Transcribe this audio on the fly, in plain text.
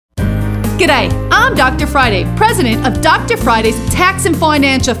G'day, I'm Dr. Friday, president of Dr. Friday's Tax and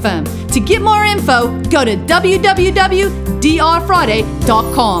Financial Firm. To get more info, go to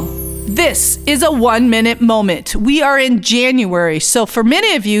www.drfriday.com. This is a 1-minute moment. We are in January, so for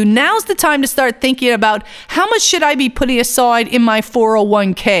many of you, now's the time to start thinking about how much should I be putting aside in my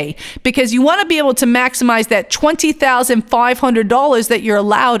 401k? Because you want to be able to maximize that $20,500 that you're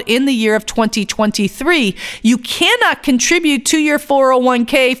allowed in the year of 2023. You cannot contribute to your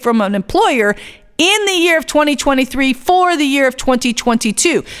 401k from an employer in the year of 2023 for the year of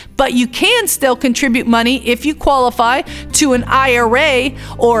 2022. But you can still contribute money if you qualify to an IRA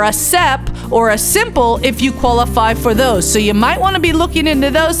or a SEP or a simple if you qualify for those. So you might want to be looking into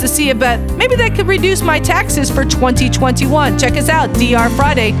those to see about maybe that could reduce my taxes for 2021. Check us out,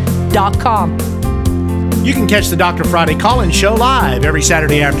 drfriday.com. You can catch the Dr. Friday call-in show live every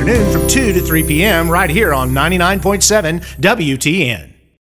Saturday afternoon from 2 to 3 p.m. right here on 99.7 WTN.